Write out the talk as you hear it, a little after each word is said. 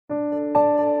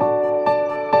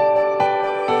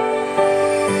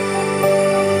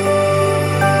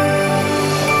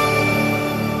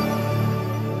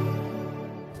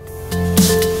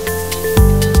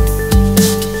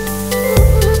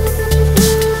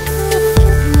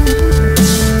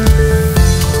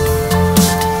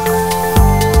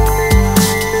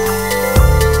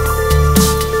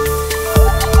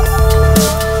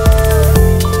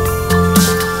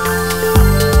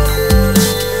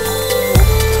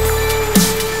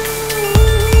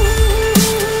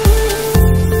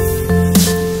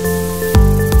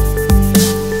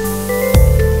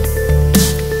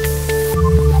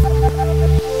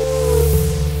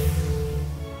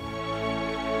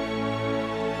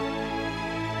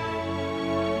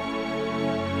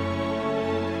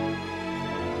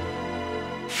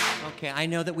Okay, I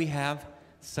know that we have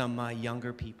some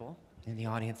younger people in the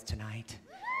audience tonight.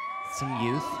 Some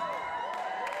youth.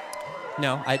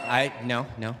 No,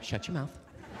 shut your mouth.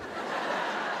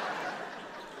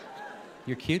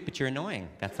 You're cute, but you're annoying.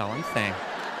 That's all I'm saying.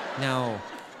 No,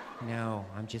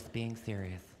 I'm just being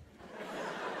serious.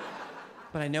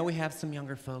 But I know we have some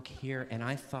younger folk here, and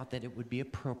I thought that it would be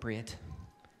appropriate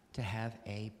to have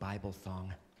a Bible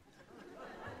song.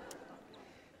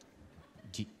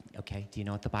 Do you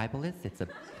know what the Bible is?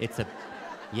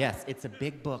 Yes, it's a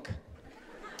big book.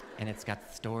 And it's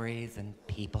got stories and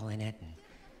people in it, and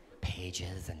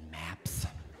pages and maps.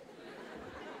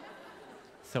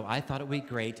 So I thought it would be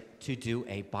great to do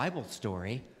a Bible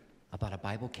story about a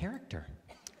Bible character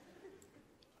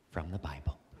from the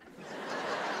Bible.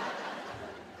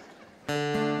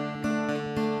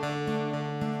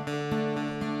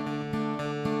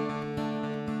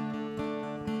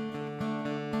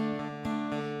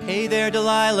 Hey there,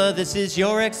 Delilah, this is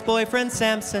your ex-boyfriend,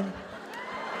 Samson.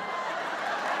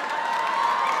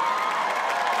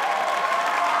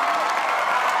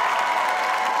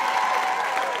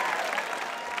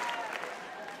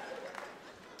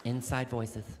 Inside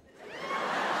voices.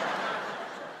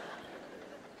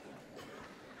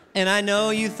 And I know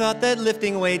you thought that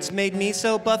lifting weights made me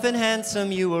so buff and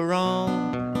handsome. You were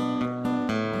wrong.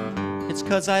 It's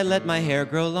 'cause I let my hair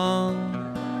grow long.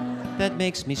 That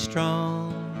makes me strong.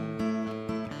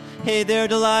 Hey there,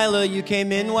 Delilah, you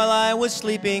came in while I was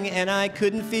sleeping, and I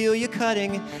couldn't feel you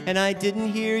cutting, and I didn't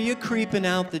hear you creeping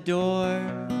out the door.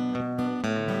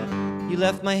 You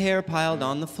left my hair piled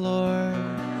on the floor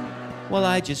while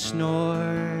I just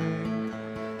snored.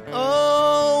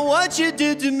 Oh, what you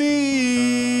did to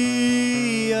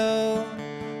me, oh,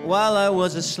 while I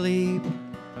was asleep.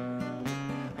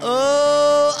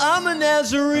 Oh, I'm a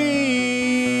Nazarene,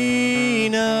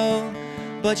 oh,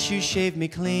 but you shaved me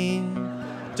clean.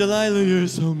 Delilah, you're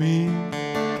so mean.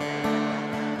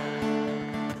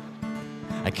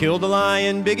 I killed a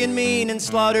lion big and mean and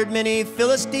slaughtered many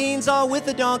Philistines, all with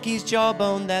a donkey's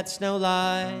jawbone, that's no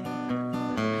lie.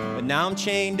 But now I'm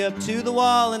chained up to the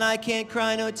wall and I can't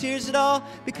cry no tears at all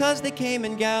because they came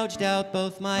and gouged out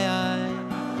both my eyes.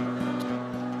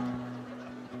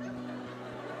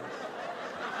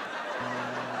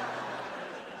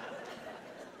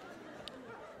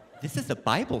 This is a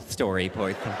Bible story,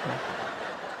 boys.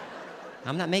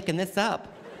 I'm not making this up.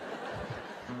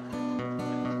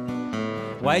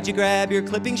 Why'd you grab your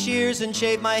clipping shears and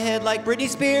shave my head like Britney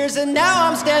Spears? And now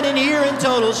I'm standing here in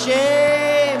total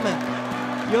shame.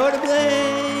 You're to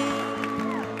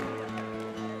blame.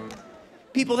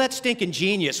 People, that's stinking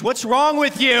genius. What's wrong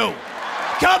with you?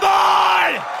 Come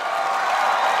on!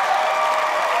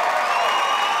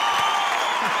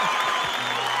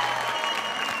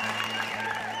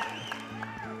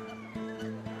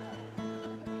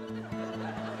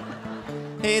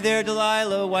 Hey there,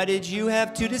 Delilah, why did you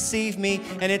have to deceive me?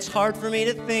 And it's hard for me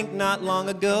to think not long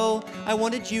ago I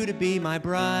wanted you to be my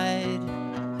bride.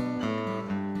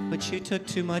 But you took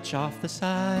too much off the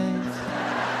sides.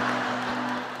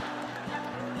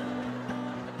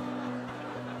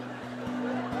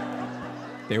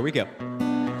 There we go.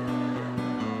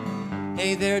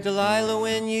 Hey there, Delilah,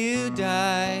 when you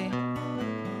die,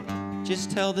 just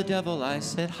tell the devil I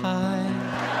said hi.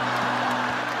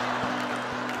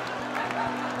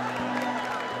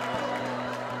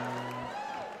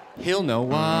 He'll know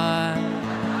why.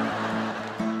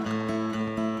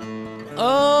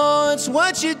 Oh, it's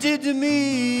what you did to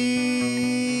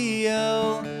me.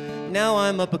 Oh, now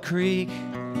I'm up a creek.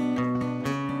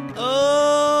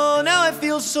 Oh, now I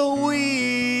feel so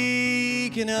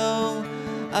weak. And oh,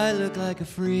 I look like a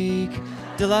freak.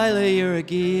 Delilah, you're a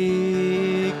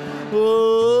geek. Whoa,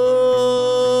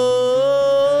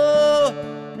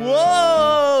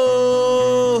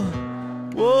 whoa,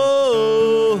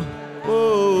 whoa,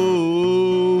 whoa,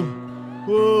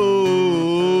 whoa,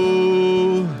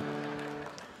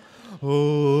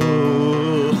 oh.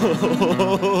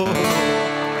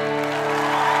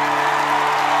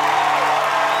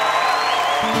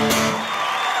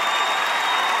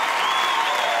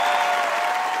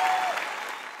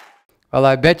 Well,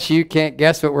 I bet you can't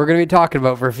guess what we're going to be talking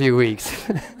about for a few weeks.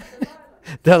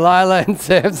 Delilah and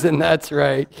Samson, that's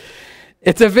right.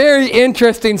 It's a very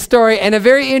interesting story and a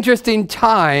very interesting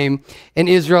time in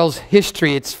Israel's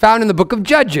history. It's found in the book of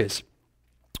Judges.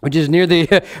 which is near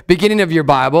the beginning of your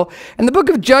Bible. And the book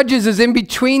of Judges is in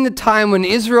between the time when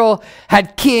Israel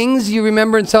had kings. You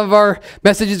remember in some of our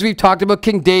messages we've talked about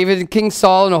King David and King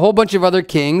Saul and a whole bunch of other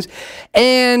kings.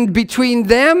 And between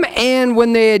them and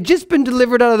when they had just been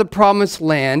delivered out of the promised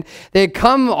land, they had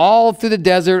come all through the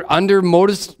desert under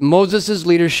Moses'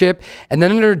 leadership and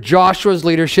then under Joshua's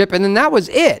leadership, and then that was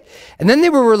it. And then they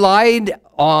were relied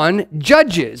on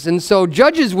judges. And so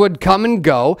judges would come and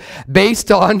go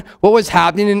based on what was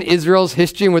happening in Israel's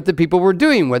history and what the people were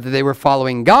doing, whether they were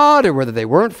following God or whether they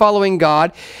weren't following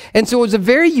God. And so it was a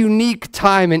very unique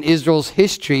time in Israel's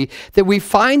history that we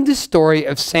find the story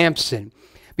of Samson.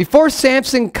 Before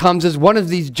Samson comes as one of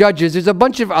these judges, there's a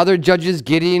bunch of other judges,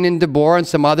 Gideon and Deborah and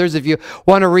some others. If you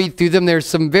want to read through them, there's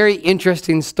some very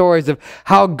interesting stories of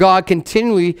how God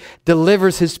continually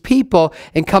delivers his people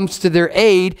and comes to their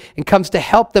aid and comes to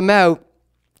help them out.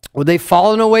 Well, they've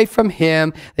fallen away from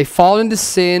him. They've fallen into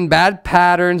sin, bad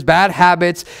patterns, bad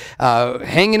habits,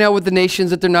 hanging out with the nations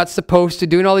that they're not supposed to,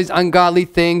 doing all these ungodly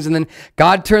things. And then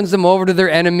God turns them over to their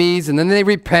enemies. And then they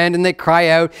repent and they cry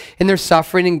out in their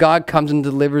suffering. And God comes and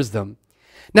delivers them.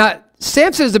 Now,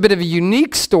 Samson is a bit of a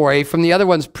unique story from the other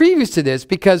ones previous to this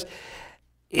because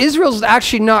Israel's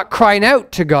actually not crying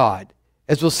out to God,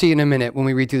 as we'll see in a minute when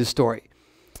we read through the story.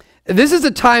 This is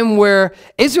a time where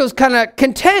Israel's kind of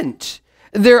content.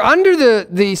 They're under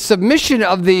the submission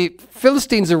of the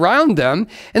Philistines around them,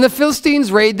 and the Philistines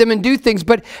raid them and do things,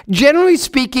 but generally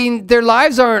speaking, their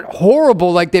lives aren't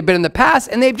horrible like they've been in the past,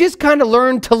 and they've just kind of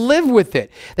learned to live with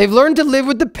it. They've learned to live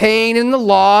with the pain and the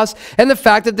loss and the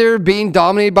fact that they're being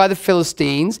dominated by the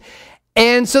Philistines.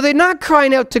 And so they're not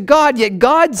crying out to God, yet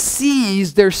God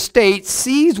sees their state,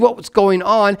 sees what's going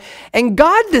on, and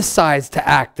God decides to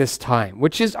act this time,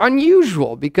 which is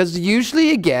unusual because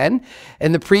usually, again,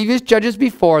 in the previous judges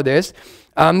before this,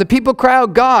 the people cry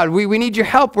out, God, we need your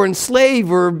help. We're enslaved.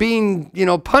 We're being,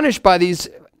 punished by these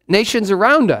nations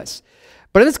around us.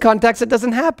 But in this context, it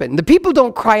doesn't happen. The people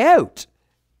don't cry out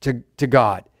to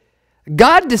God.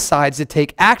 God decides to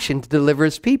take action to deliver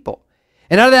his people.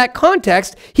 And out of that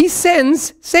context, he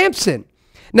sends Samson.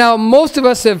 Now, most of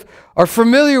us are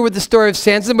familiar with the story of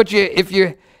Samson, but if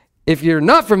you're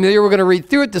not familiar, we're going to read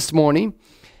through it this morning.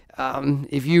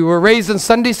 If you were raised in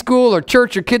Sunday school or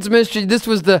church or kids ministry, this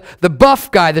was the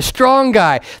buff guy, the strong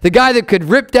guy, the guy that could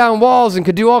rip down walls and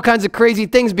could do all kinds of crazy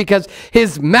things because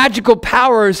his magical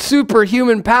power, his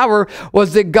superhuman power,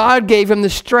 was that God gave him the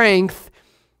strength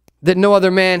that no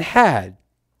other man had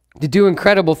to do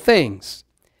incredible things.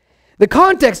 The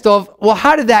context of, well,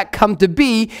 how did that come to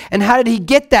be and how did he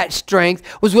get that strength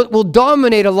was what will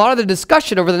dominate a lot of the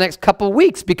discussion over the next couple of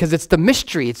weeks because it's the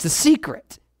mystery, it's the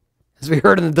secret, as we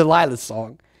heard in the Delilah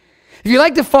song. If you'd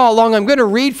like to follow along, I'm going to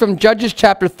read from Judges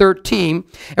chapter 13,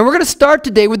 and we're going to start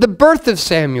today with the birth of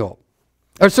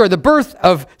the birth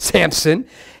of Samson,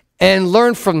 and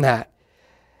learn from that.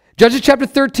 Judges chapter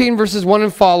 13, verses 1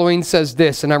 and following says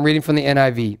this, and I'm reading from the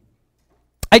NIV.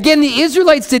 Again, the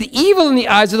Israelites did evil in the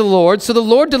eyes of the Lord, so the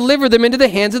Lord delivered them into the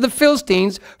hands of the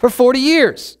Philistines for 40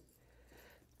 years.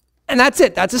 And that's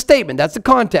it. That's a statement. That's the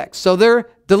context. So they're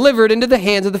delivered into the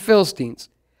hands of the Philistines.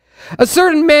 A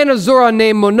certain man of Zorah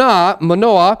named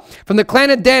Manoah from the clan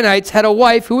of Danites had a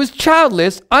wife who was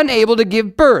childless, unable to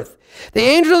give birth. The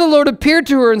angel of the Lord appeared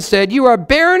to her and said, "You are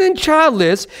barren and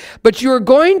childless, but you are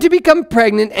going to become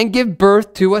pregnant and give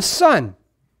birth to a son."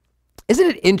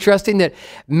 Isn't it interesting that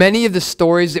many of the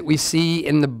stories that we see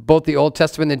in both the Old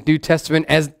Testament and New Testament,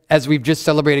 as we've just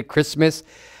celebrated Christmas,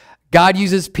 God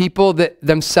uses people that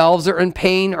themselves are in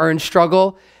pain or in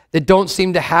struggle, that don't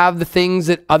seem to have the things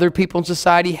that other people in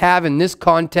society have. In this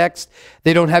context,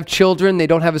 they don't have children, they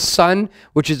don't have a son,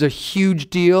 which is a huge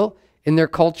deal in their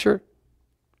culture.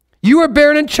 You are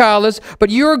barren and childless,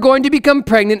 but you are going to become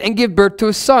pregnant and give birth to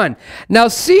a son. Now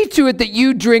see to it that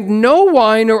you drink no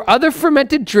wine or other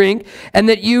fermented drink, and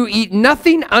that you eat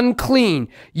nothing unclean.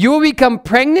 You will become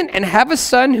pregnant and have a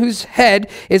son whose head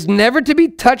is never to be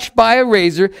touched by a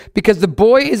razor, because the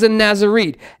boy is a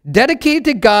Nazarite, dedicated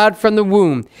to God from the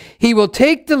womb. He will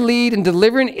take the lead in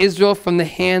delivering Israel from the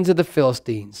hands of the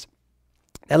Philistines.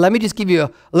 Now let me just give you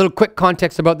a little quick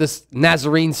context about this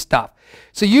Nazarene stuff.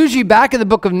 So usually back in the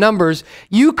book of Numbers,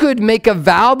 you could make a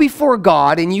vow before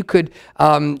God and you could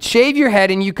shave your head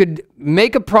and you could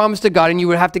make a promise to God and you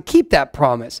would have to keep that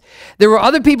promise. There were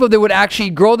other people that would actually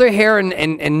grow their hair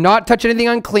and not touch anything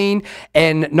unclean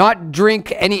and not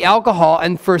drink any alcohol.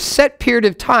 And for a set period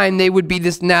of time, they would be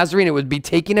this Nazarene. It would be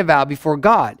taking a vow before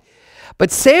God.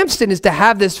 But Samson is to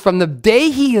have this from the day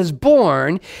he is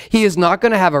born. He is not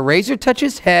going to have a razor touch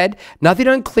his head, nothing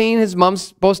unclean his mom's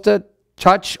supposed to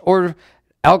touch or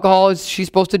Alcohol is she's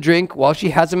supposed to drink while she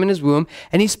has him in his womb,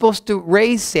 and he's supposed to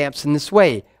raise Samson this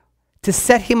way, to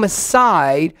set him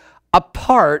aside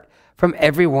apart from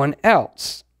everyone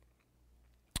else.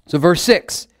 So verse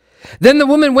 6. Then the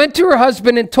woman went to her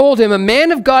husband and told him, a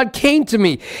man of God came to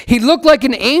me. He looked like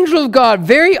an angel of God,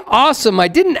 very awesome. I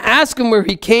didn't ask him where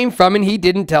he came from, and he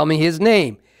didn't tell me his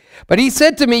name. But he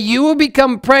said to me, you will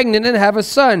become pregnant and have a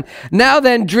son. Now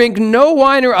then, drink no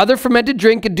wine or other fermented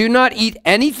drink, and do not eat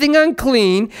anything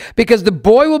unclean, because the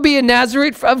boy will be a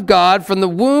Nazarite of God from the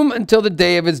womb until the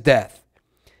day of his death.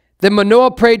 Then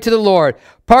Manoah prayed to the Lord,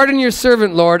 pardon your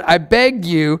servant, Lord. I beg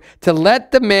you to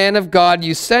let the man of God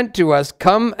you sent to us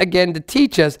come again to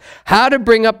teach us how to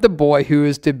bring up the boy who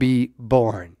is to be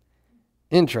born.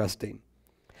 Interesting.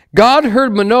 God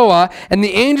heard Manoah, and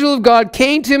the angel of God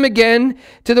came to him again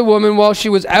to the woman while she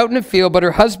was out in the field, but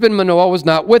her husband Manoah was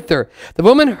not with her. The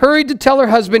woman hurried to tell her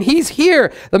husband, he's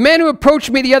here, the man who approached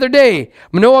me the other day.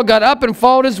 Manoah got up and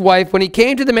followed his wife. When he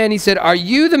came to the man, he said, are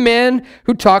you the man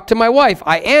who talked to my wife?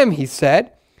 I am, he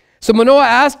said. So Manoah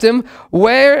asked him,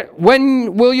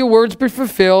 when will your words be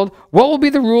fulfilled? What will be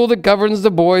the rule that governs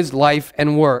the boy's life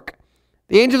and work?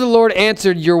 The angel of the Lord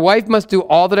answered, your wife must do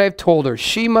all that I have told her.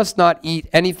 She must not eat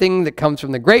anything that comes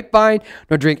from the grapevine,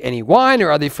 nor drink any wine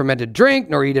or other fermented drink,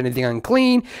 nor eat anything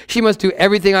unclean. She must do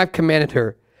everything I've commanded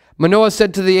her. Manoah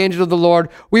said to the angel of the Lord,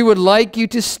 we would like you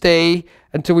to stay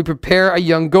until we prepare a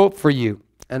young goat for you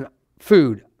and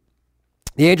food.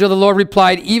 The angel of the Lord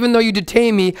replied, even though you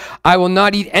detain me, I will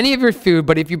not eat any of your food,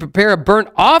 but if you prepare a burnt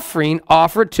offering,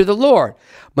 offer it to the Lord.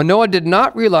 Manoah did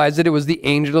not realize that it was the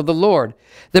angel of the Lord.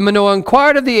 Then Manoah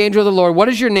inquired of the angel of the Lord, what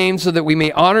is your name so that we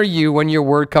may honor you when your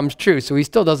word comes true? So he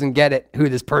still doesn't get it, who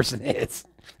this person is,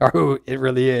 or who it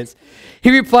really is.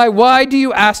 He replied, why do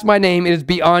you ask my name? It is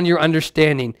beyond your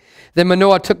understanding. Then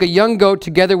Manoah took a young goat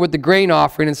together with the grain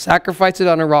offering and sacrificed it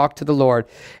on a rock to the Lord.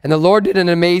 And the Lord did an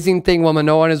amazing thing while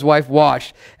Manoah and his wife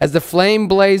watched. As the flame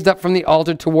blazed up from the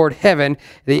altar toward heaven,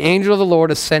 the angel of the Lord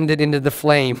ascended into the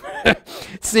flame.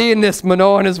 Seeing this,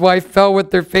 Manoah and his wife fell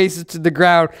with their faces to the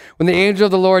ground. When the angel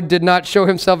of the Lord did not show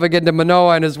himself again to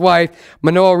Manoah and his wife,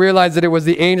 Manoah realized that it was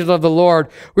the angel of the Lord.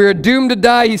 We are doomed to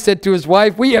die, he said to his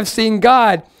wife. We have seen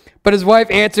God. But his wife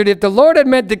answered, if the Lord had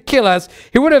meant to kill us,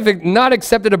 he would have not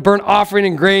accepted a burnt offering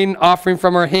and grain offering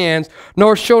from our hands,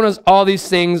 nor shown us all these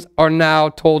things, or now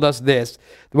told us this.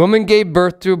 The woman gave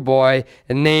birth to a boy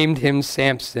and named him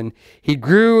Samson. He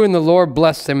grew and the Lord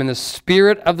blessed him, and the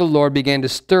Spirit of the Lord began to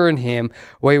stir in him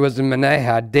while he was in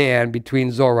Manahath Dan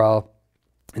between Zorah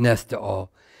and Eshtaol.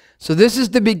 So this is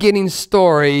the beginning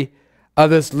story of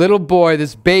this little boy,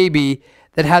 this baby,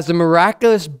 that has a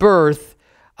miraculous birth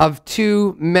of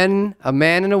two men, a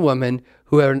man and a woman,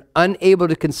 who are unable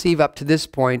to conceive up to this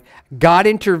point. God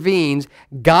intervenes.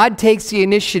 God takes the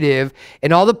initiative,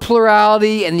 and all the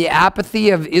plurality and the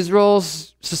apathy of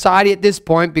Israel's society at this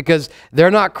point, because they're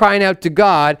not crying out to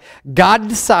God, God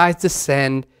decides to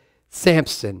send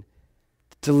Samson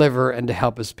to deliver and to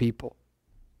help his people.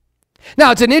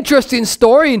 Now, it's an interesting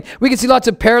story, and we can see lots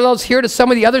of parallels here to some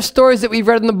of the other stories that we've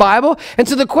read in the Bible. And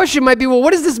so the question might be, well,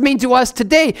 what does this mean to us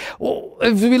today? Well,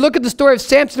 if we look at the story of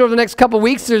Samson over the next couple of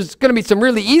weeks, there's going to be some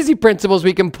really easy principles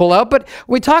we can pull out. But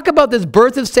when we talk about this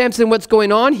birth of Samson, what's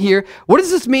going on here, what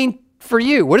does this mean for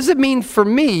you? What does it mean for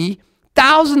me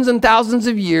thousands and thousands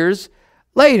of years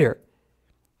later?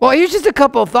 Well, here's just a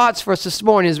couple of thoughts for us this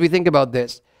morning as we think about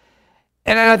this.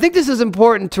 And I think this is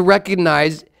important to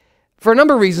recognize for a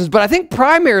number of reasons, but I think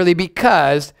primarily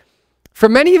because for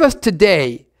many of us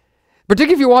today,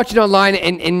 particularly if you're watching online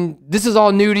and this is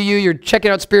all new to you, you're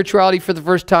checking out spirituality for the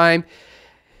first time,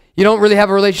 you don't really have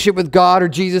a relationship with God or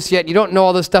Jesus yet, you don't know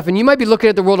all this stuff, and you might be looking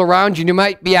at the world around you and you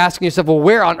might be asking yourself, well,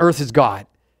 where on earth is God?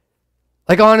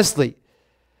 Like honestly,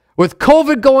 with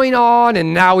COVID going on,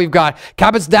 and now we've got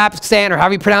Kazakhstan, or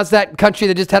how you pronounce that country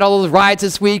that just had all those riots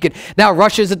this week, and now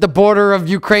Russia's at the border of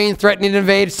Ukraine threatening to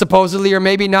invade, supposedly, or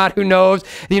maybe not, who knows.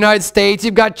 The United States,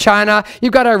 you've got China,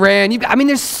 you've got Iran. I mean,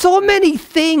 there's so many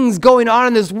things going on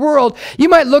in this world. You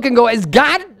might look and go, is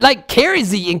God, like, carries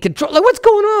he in control? Like, what's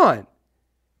going on?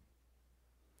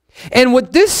 And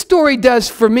what this story does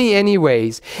for me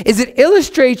anyways, is it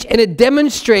illustrates and it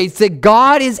demonstrates that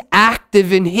God is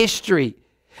active in history.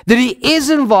 That he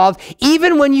is involved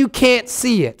even when you can't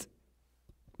see it.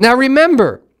 Now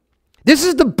remember, this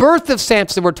is the birth of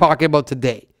Samson we're talking about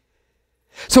today.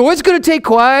 So it's going to take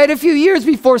quite a few years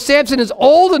before Samson is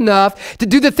old enough to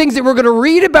do the things that we're going to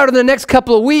read about in the next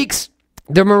couple of weeks.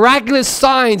 The miraculous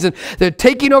signs, and they're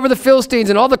taking over the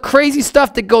Philistines and all the crazy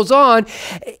stuff that goes on.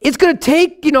 It's going to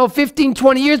take, 15,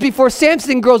 20 years before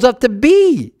Samson grows up to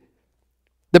be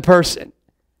the person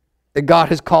that God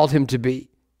has called him to be.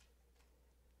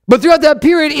 But throughout that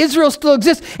period, Israel still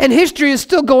exists, and history is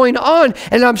still going on.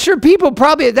 And I'm sure people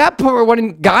probably at that point were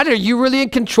wondering, God, are you really in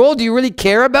control? Do you really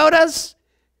care about us?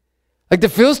 Like the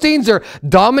Philistines are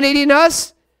dominating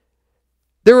us?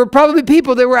 There were probably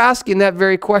people that were asking that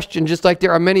very question, just like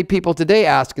there are many people today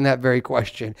asking that very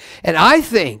question. And I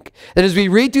think that as we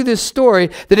read through this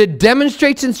story, that it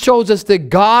demonstrates and shows us that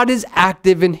God is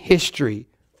active in history.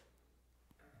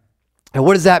 And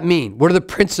what does that mean? What are the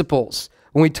principles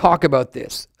when we talk about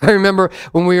this? I remember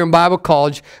when we were in Bible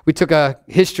college, we took a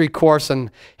history course on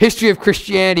history of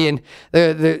Christianity, and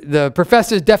the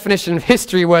professor's definition of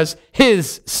history was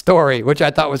his story, which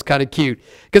I thought was kind of cute.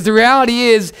 Because the reality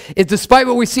is despite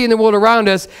what we see in the world around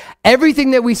us,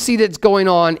 everything that we see that's going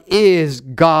on is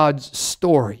God's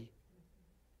story.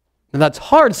 And that's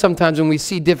hard sometimes when we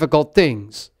see difficult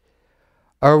things,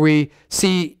 or we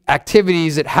see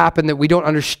activities that happen that we don't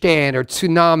understand, or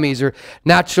tsunamis, or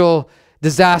natural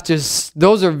disasters.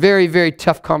 Those are very, very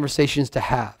tough conversations to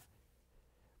have.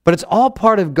 But it's all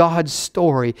part of God's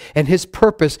story and His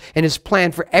purpose and His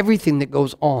plan for everything that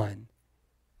goes on.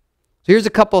 So here's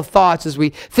a couple of thoughts as we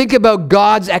think about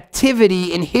God's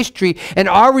activity in history and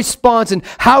our response and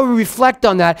how we reflect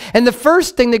on that. And the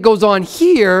first thing that goes on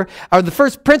here, or the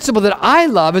first principle that I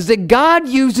love, is that God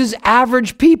uses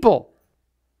average people.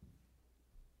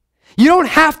 You don't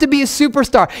have to be a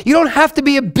superstar. You don't have to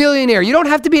be a billionaire. You don't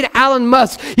have to be an Elon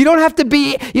Musk. You don't have to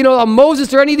be, a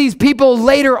Moses or any of these people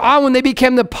later on when they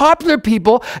became the popular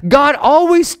people. God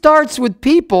always starts with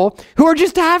people who are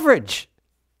just average.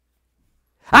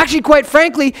 Actually, quite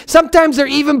frankly, sometimes they're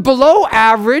even below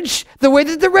average the way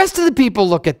that the rest of the people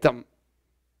look at them.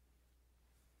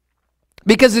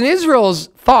 Because in Israel's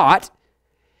thought,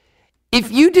 if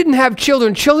you didn't have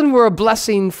children, children were a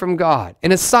blessing from God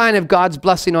and a sign of God's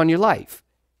blessing on your life.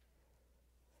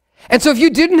 And so if you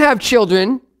didn't have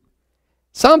children,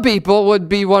 some people would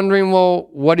be wondering, well,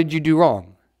 what did you do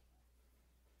wrong?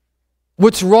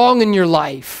 What's wrong in your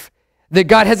life that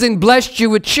God hasn't blessed you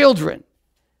with children?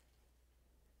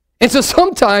 And so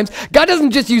sometimes God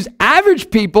doesn't just use average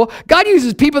people. God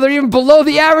uses people that are even below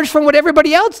the average from what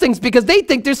everybody else thinks because they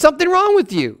think there's something wrong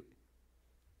with you.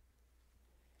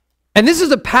 And this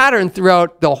is a pattern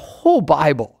throughout the whole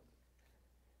Bible,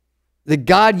 that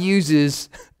God uses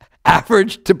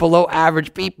average to below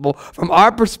average people from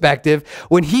our perspective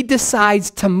when He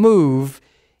decides to move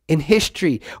in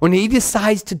history, when He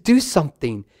decides to do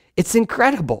something. It's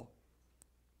incredible.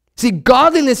 See,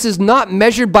 godliness is not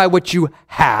measured by what you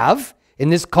have. In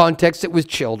this context, it was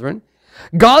children.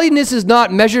 Godliness is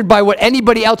not measured by what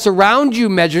anybody else around you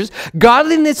measures.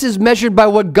 Godliness is measured by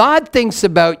what God thinks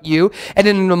about you. And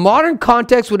in a modern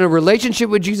context, with a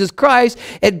relationship with Jesus Christ,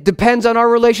 it depends on our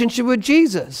relationship with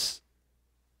Jesus.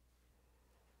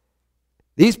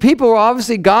 These people were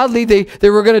obviously godly. They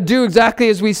were going to do exactly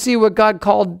as we see what God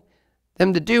called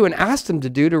them to do and asked them to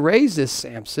do to raise this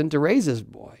Samson, to raise this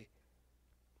boy.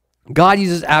 God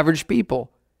uses average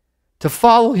people to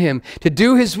follow Him, to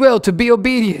do His will, to be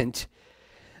obedient.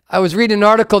 I was reading an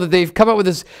article that they've come up with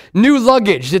this new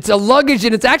luggage. It's a luggage,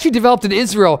 and it's actually developed in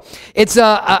Israel. It's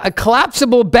a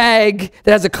collapsible bag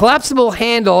that has a collapsible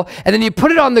handle, and then you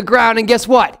put it on the ground, and guess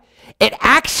what? It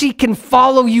actually can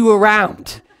follow you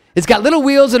around. It's got little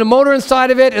wheels and a motor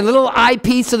inside of it and a little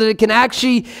eyepiece so that it can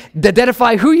actually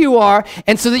identify who you are,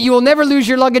 and so that you will never lose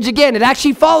your luggage again. It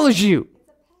actually follows you.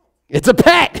 It's a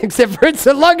pet, except for it's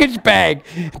a luggage bag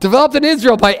developed in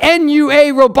Israel by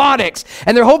NUA Robotics.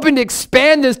 And they're hoping to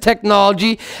expand this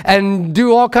technology and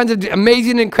do all kinds of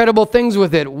amazing, incredible things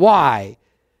with it. Why?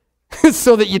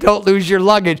 So that you don't lose your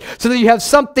luggage. So that you have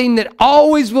something that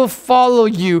always will follow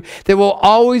you, that will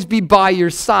always be by your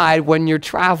side when you're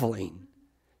traveling.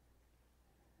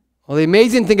 Well, the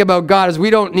amazing thing about God is we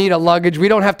don't need a luggage. We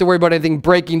don't have to worry about anything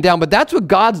breaking down. But that's what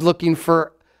God's looking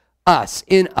for us,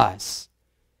 in us.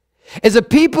 Is a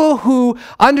people who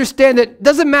understand that it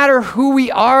doesn't matter who we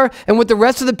are and what the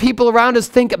rest of the people around us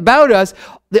think about us.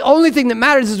 The only thing that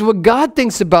matters is what God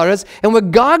thinks about us and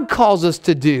what God calls us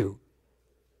to do.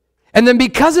 And then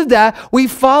because of that, we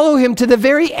follow Him to the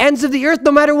very ends of the earth,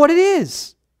 no matter what it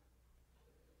is.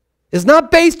 It's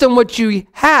not based on what you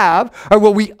have or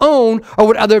what we own or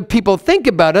what other people think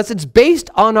about us. It's based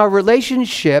on our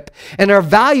relationship and our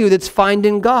value that's found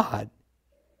in God.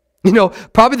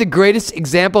 Probably the greatest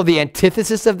example of the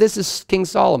antithesis of this is King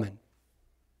Solomon.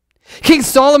 King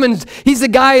Solomon, he's the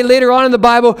guy later on in the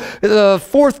Bible, the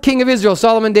fourth king of Israel,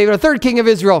 Solomon David, or third king of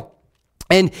Israel.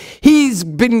 And he's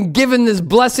been given this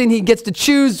blessing. He gets to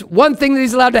choose one thing that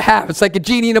he's allowed to have. It's like a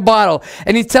genie in a bottle.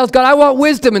 And he tells God, I want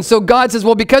wisdom. And so God says,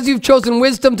 well, because you've chosen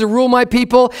wisdom to rule my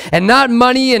people and not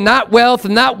money and not wealth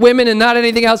and not women and not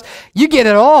anything else, you get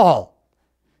it all.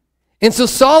 And so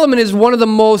Solomon is one of the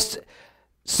most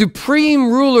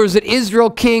supreme rulers that Israel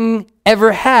king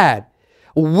ever had.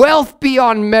 Wealth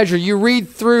beyond measure. You read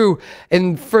through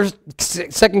in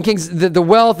Second Kings, the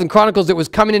wealth and Chronicles that was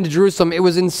coming into Jerusalem. It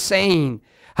was insane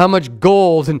how much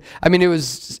gold. And I mean,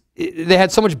 they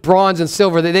had so much bronze and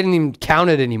silver that they didn't even count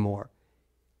it anymore.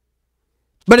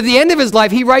 But at the end of his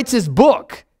life, he writes this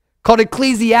book called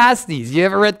Ecclesiastes. You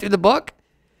ever read through the book?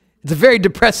 It's a very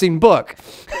depressing book.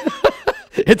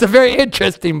 It's a very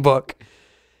interesting book.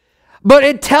 But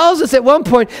it tells us at one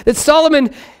point that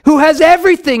Solomon, who has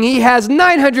everything, he has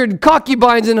 900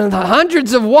 concubines and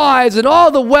hundreds of wives and all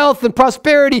the wealth and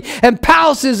prosperity and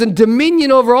palaces and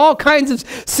dominion over all kinds of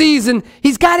seas, and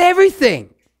he's got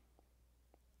everything.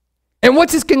 And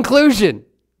what's his conclusion?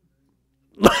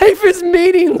 Life is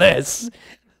meaningless.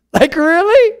 Like,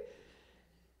 really?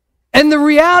 And the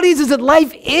reality is that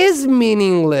life is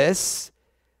meaningless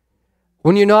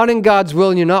when you're not in God's will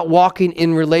and you're not walking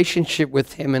in relationship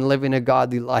with him and living a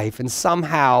godly life. And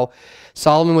somehow,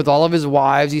 Solomon, with all of his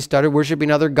wives, he started worshiping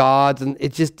other gods, and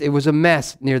it was a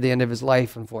mess near the end of his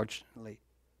life, unfortunately.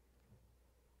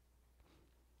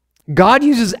 God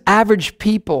uses average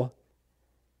people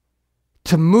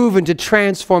to move and to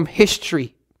transform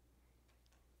history.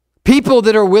 People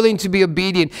that are willing to be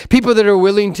obedient. People that are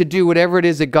willing to do whatever it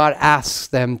is that God asks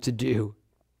them to do.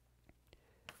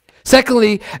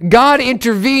 Secondly, God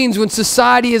intervenes when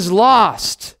society is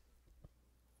lost.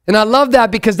 And I love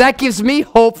that because that gives me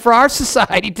hope for our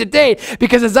society today.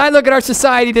 Because as I look at our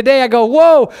society today, I go,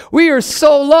 whoa, we are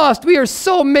so lost. We are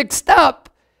so mixed up.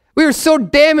 We are so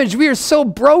damaged. We are so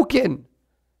broken.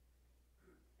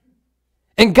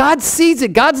 And God sees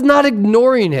it. God's not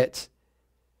ignoring it.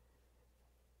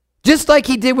 Just like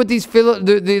he did with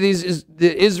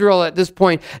the Israel at this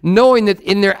point, knowing that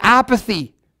in their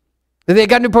apathy, that they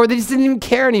got to the point where they just didn't even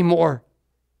care anymore.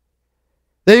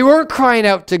 They weren't crying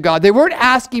out to God. They weren't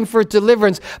asking for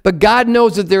deliverance, but God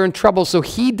knows that they're in trouble, so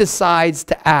he decides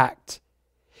to act.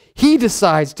 He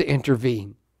decides to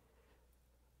intervene.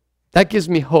 That gives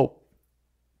me hope.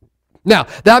 Now,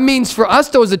 that means for us,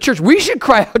 though, as a church, we should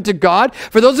cry out to God.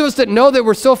 For those of us that know that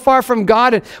we're so far from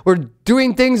God and we're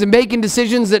doing things and making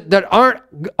decisions that aren't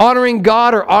honoring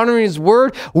God or honoring his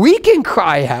word, we can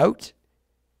cry out.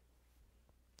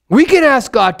 We can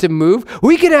ask God to move.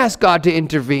 We can ask God to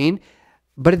intervene.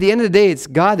 But at the end of the day, it's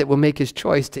God that will make his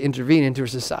choice to intervene into our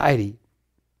society.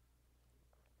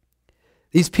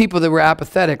 These people that were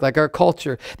apathetic, like our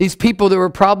culture. These people that were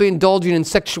probably indulging in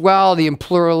sexuality and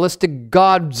pluralistic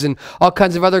gods and all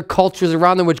kinds of other cultures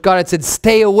around them, which God had said,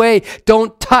 stay away,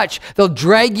 don't touch. They'll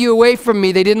drag you away from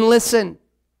me. They didn't listen.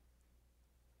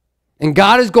 And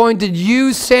God is going to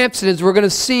use Samson, as we're going to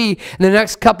see in the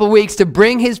next couple of weeks, to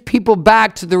bring his people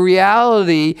back to the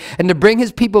reality and to bring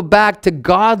his people back to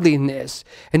godliness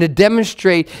and to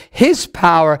demonstrate his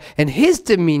power and his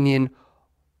dominion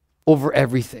over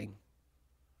everything.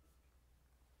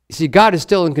 You see, God is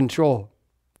still in control.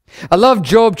 I love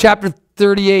Job chapter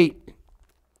 38.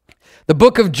 The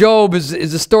book of Job is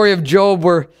the story of Job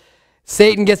where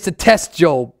Satan gets to test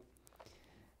Job.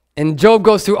 And Job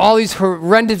goes through all these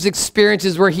horrendous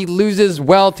experiences where he loses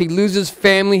wealth, he loses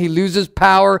family, he loses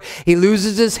power, he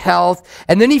loses his health,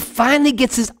 and then he finally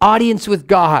gets his audience with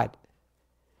God.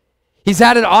 He's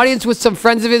had an audience with some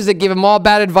friends of his that give him all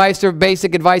bad advice. Their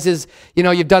basic advice is, you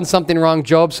know, you've done something wrong,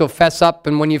 Job, so fess up,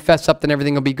 and when you fess up, then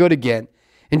everything will be good again.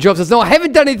 And Job says, no, I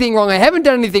haven't done anything wrong, I haven't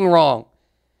done anything wrong.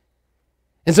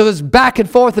 And so there's back and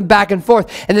forth and back and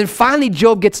forth, and then finally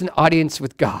Job gets an audience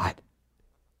with God.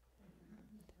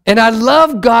 And I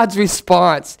love God's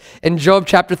response in Job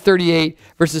chapter 38,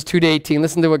 verses 2 to 18.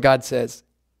 Listen to what God says.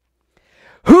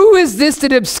 Who is this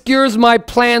that obscures my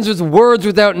plans with words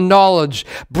without knowledge?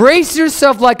 Brace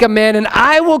yourself like a man, and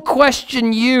I will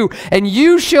question you, and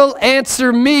you shall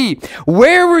answer me.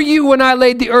 Where were you when I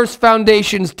laid the earth's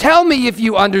foundations? Tell me if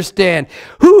you understand.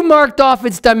 Who marked off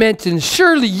its dimensions?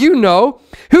 Surely you know.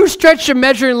 Who stretched a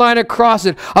measuring line across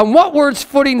it? On what word's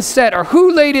footing set? Or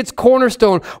who laid its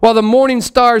cornerstone while the morning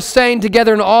stars sang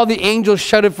together and all the angels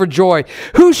shouted for joy?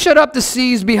 Who shut up the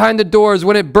seas behind the doors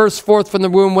when it burst forth from the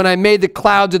womb? When I made the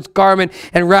clouds its garment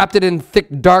and wrapped it in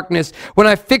thick darkness? When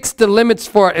I fixed the limits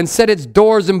for it and set its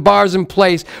doors and bars in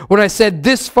place? When I said,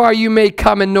 this far you may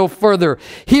come and no further.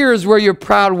 Here is where your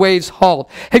proud waves halt.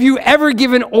 Have you ever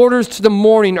given orders to the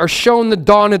morning or shown the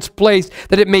dawn upon its place,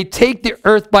 that it may take the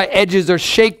earth by edges or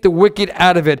shake the wicked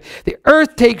out of it. The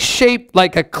earth takes shape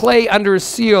like a clay under a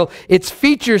seal. Its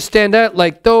features stand out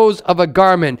like those of a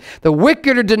garment. The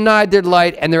wicked are denied their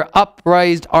light, and their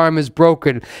upraised arm is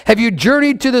broken. Have you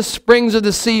journeyed to the springs of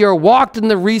the sea, or walked in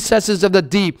the recesses of the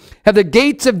deep? Have the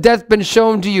gates of death been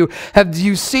shown to you? Have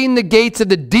you seen the gates of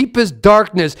the deepest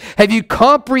darkness? Have you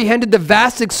comprehended the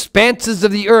vast expanses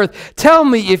of the earth? Tell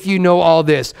me if you know all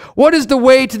this. What is the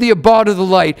way to the abode of the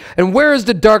light, and where is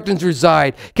the darkness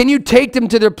reside? Can you take them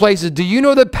to their places? Do you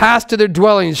know the path to their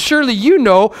dwellings? Surely you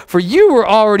know, for you were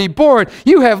already born.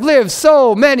 You have lived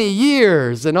so many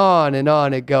years, and on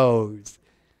it goes.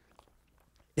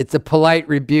 It's a polite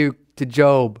rebuke to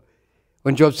Job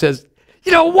when Job says,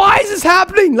 why is this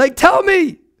happening? Tell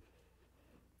me.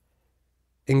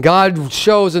 And God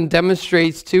shows and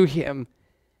demonstrates to him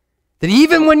that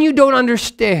even when you don't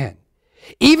understand,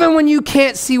 even when you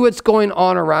can't see what's going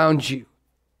on around you,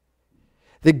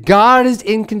 that God is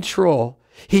in control.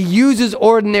 He uses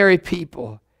ordinary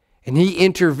people, and he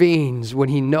intervenes when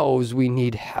he knows we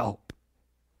need help.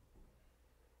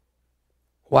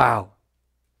 Wow.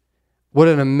 What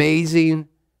an amazing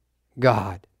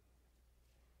God.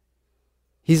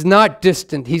 He's not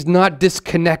distant. He's not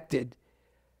disconnected.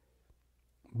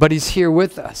 But he's here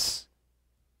with us.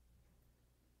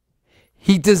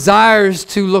 He desires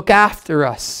to look after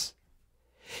us.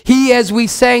 He, as we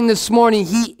sang this morning,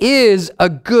 he is a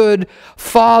good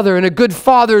father. And a good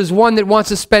father is one that wants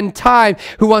to spend time,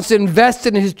 who wants to invest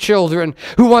in his children,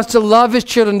 who wants to love his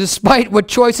children despite what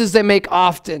choices they make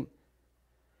often.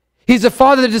 He's a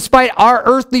father that, despite our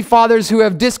earthly fathers who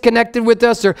have disconnected with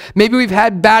us, or maybe we've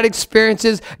had bad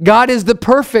experiences, God is the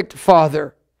perfect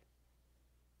father.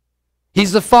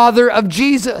 He's the father of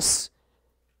Jesus.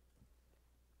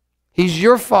 He's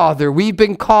your father. We've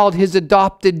been called his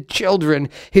adopted children,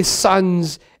 his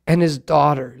sons and his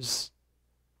daughters.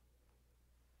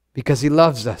 Because he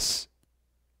loves us.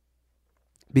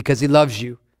 Because he loves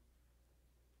you.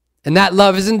 And that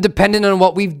love isn't dependent on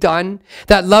what we've done.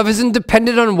 That love isn't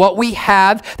dependent on what we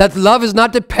have. That love is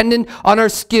not dependent on our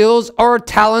skills or our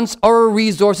talents or our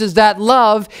resources. That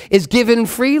love is given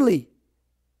freely.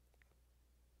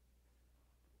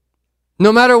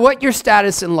 No matter what your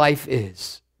status in life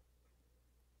is,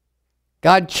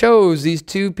 God chose these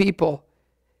two people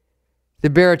to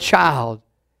bear a child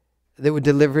that would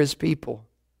deliver his people.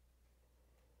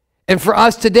 And for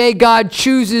us today, God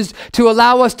chooses to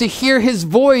allow us to hear his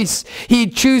voice. He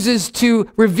chooses to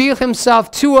reveal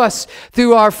himself to us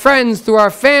through our friends, through our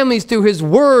families, through his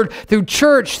word, through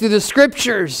church, through the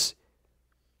scriptures,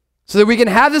 so that we can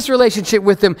have this relationship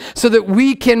with him, so that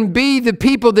we can be the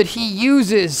people that he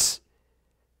uses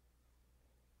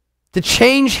to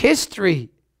change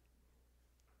history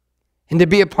and to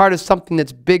be a part of something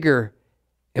that's bigger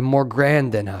and more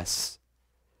grand than us.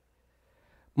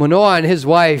 Manoah and his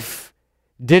wife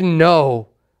didn't know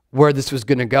where this was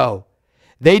going to go.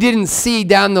 They didn't see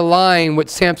down the line what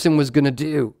Samson was going to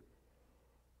do.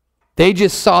 They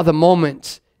just saw the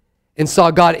moment and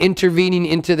saw God intervening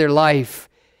into their life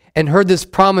and heard this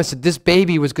promise that this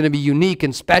baby was going to be unique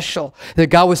and special, that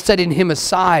God was setting him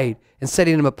aside and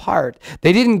setting him apart.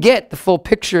 They didn't get the full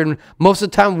picture, and most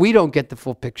of the time we don't get the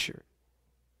full picture.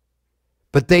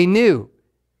 But they knew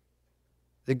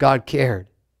that God cared.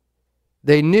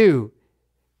 They knew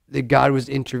that God was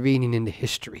intervening into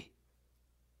history.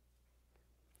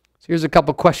 So here's a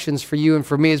couple questions for you and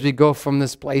for me as we go from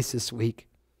this place this week.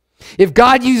 If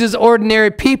God uses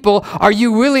ordinary people, are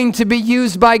you willing to be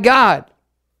used by God?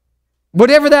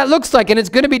 Whatever that looks like, and it's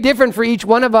going to be different for each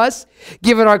one of us,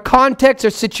 given our context,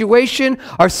 our situation,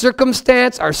 our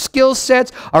circumstance, our skill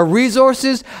sets, our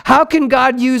resources. How can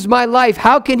God use my life?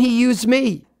 How can he use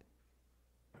me?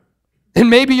 And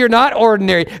maybe you're not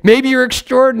ordinary. Maybe you're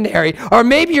extraordinary. Or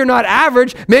maybe you're not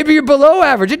average. Maybe you're below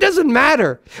average. It doesn't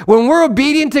matter. When we're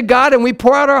obedient to God and we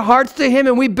pour out our hearts to him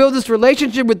and we build this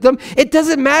relationship with him, it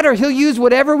doesn't matter. He'll use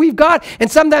whatever we've got.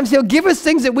 And sometimes he'll give us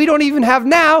things that we don't even have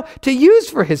now to use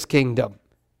for his kingdom.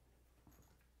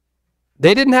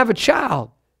 They didn't have a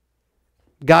child.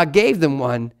 God gave them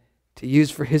one to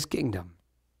use for his kingdom.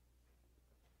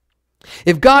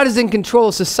 If God is in control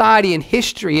of society and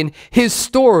history and his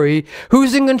story,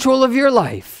 who's in control of your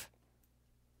life?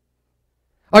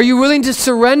 Are you willing to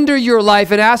surrender your life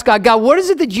and ask God, God, what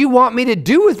is it that you want me to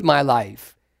do with my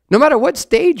life? No matter what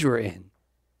stage we're in.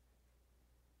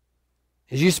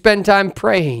 As you spend time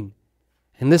praying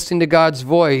and listening to God's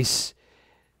voice,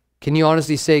 can you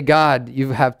honestly say, God,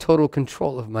 you have total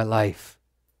control of my life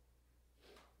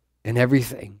and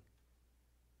everything?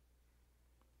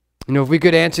 You know, if we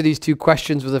could answer these two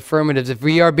questions with affirmatives, if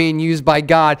we are being used by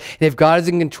God, and if God is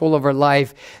in control of our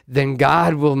life, then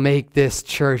God will make this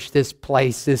church, this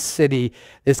place, this city,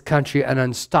 this country an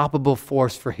unstoppable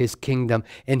force for his kingdom,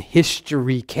 and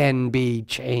history can be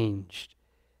changed,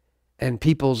 and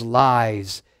people's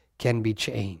lives can be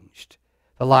changed.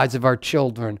 The lives of our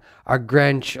children, our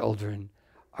grandchildren,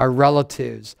 our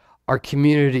relatives, our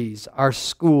communities, our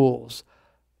schools,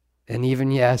 and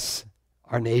even, yes,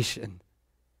 our nation.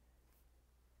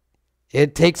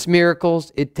 It takes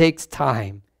miracles, it takes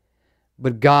time,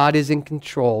 but God is in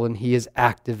control and he is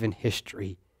active in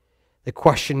history. The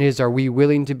question is, are we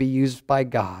willing to be used by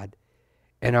God,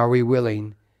 and are we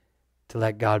willing to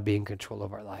let God be in control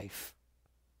of our life?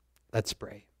 Let's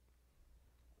pray.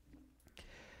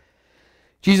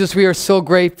 Jesus, we are so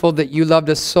grateful that you loved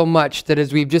us so much that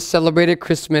as we've just celebrated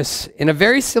Christmas in a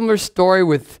very similar story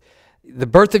with the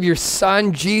birth of your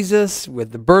son, Jesus,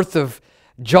 with the birth of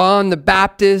John the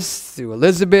Baptist through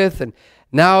Elizabeth, and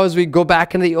now as we go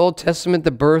back into the Old Testament, the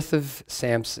birth of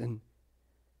Samson.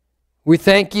 We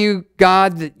thank you,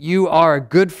 God, that you are a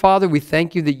good Father. We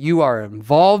thank you that you are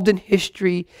involved in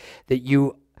history, that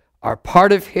you are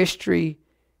part of history.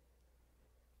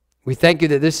 We thank you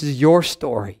that this is your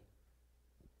story.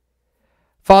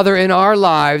 Father, in our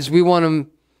lives, we want to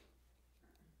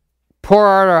pour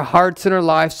out our hearts and our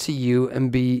lives to you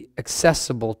and be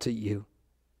accessible to you.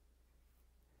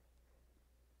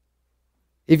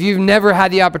 If you've never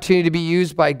had the opportunity to be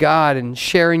used by God and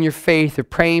sharing your faith or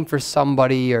praying for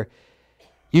somebody or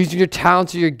using your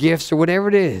talents or your gifts or whatever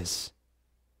it is,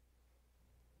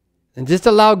 then just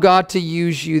allow God to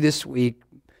use you this week.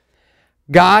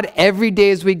 God, every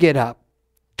day as we get up,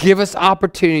 give us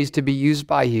opportunities to be used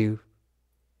by you,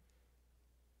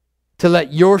 to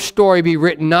let your story be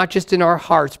written not just in our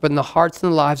hearts, but in the hearts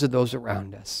and the lives of those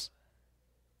around us.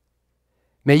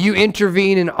 May you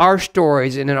intervene in our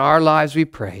stories and in our lives, we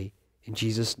pray. In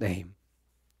Jesus' name,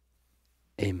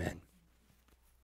 amen.